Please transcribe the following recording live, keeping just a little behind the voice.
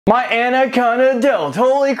My Anaconda don't.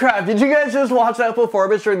 Holy crap, did you guys just watch that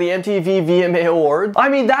performance during the MTV VMA Awards? I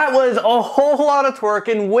mean, that was a whole lot of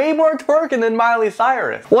twerking, way more twerking than Miley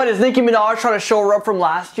Cyrus. What, is Nicki Minaj trying to show her up from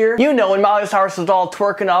last year? You know, when Miley Cyrus was all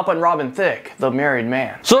twerking up on Robin Thicke, the married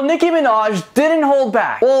man. So Nicki Minaj didn't hold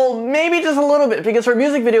back. Well, maybe just a little bit, because her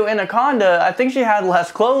music video Anaconda, I think she had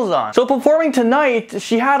less clothes on. So performing tonight,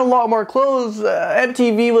 she had a lot more clothes.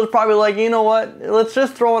 MTV was probably like, you know what, let's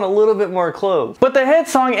just throw in a little bit more clothes. But the hit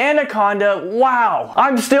song Anaconda, wow,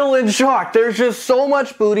 I'm still in shock. There's just so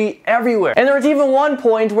much booty everywhere. And there was even one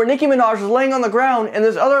point where Nicki Minaj was laying on the ground and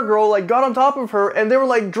this other girl like got on top of her and they were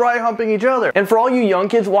like dry humping each other. And for all you young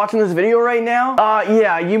kids watching this video right now,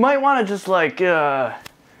 yeah, you might want to just like,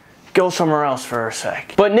 go somewhere else for a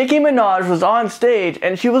sec. But Nicki Minaj was on stage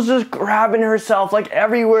and she was just grabbing herself like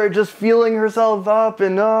everywhere, just feeling herself up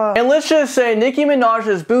and let's just say Nicki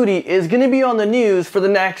Minaj's booty is gonna be on the news for the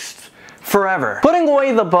next forever. Putting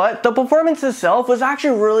away the butt, the performance itself was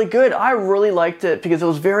actually really good. I really liked it because it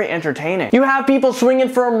was very entertaining. You have people swinging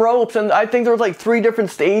from ropes, and I think there was like 3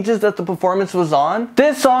 different stages that the performance was on.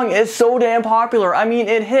 This song is so damn popular. I mean,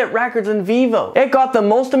 it hit records in Vivo. It got the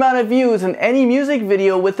most amount of views in any music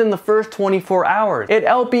video within the first 24 hours. It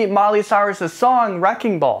outbeat Miley Cyrus's song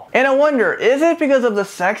Wrecking Ball. And I wonder, is it because of the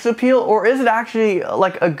sex appeal, or is it actually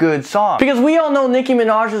like a good song? Because we all know Nicki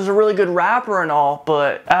Minaj is a really good rapper and all,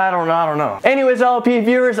 but I don't know. Anyways, LP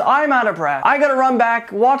viewers, I'm out of breath. I gotta run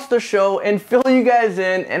back, watch the show, and fill you guys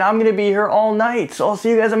in, and I'm gonna be here all night. So I'll see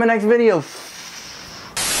you guys in my next video.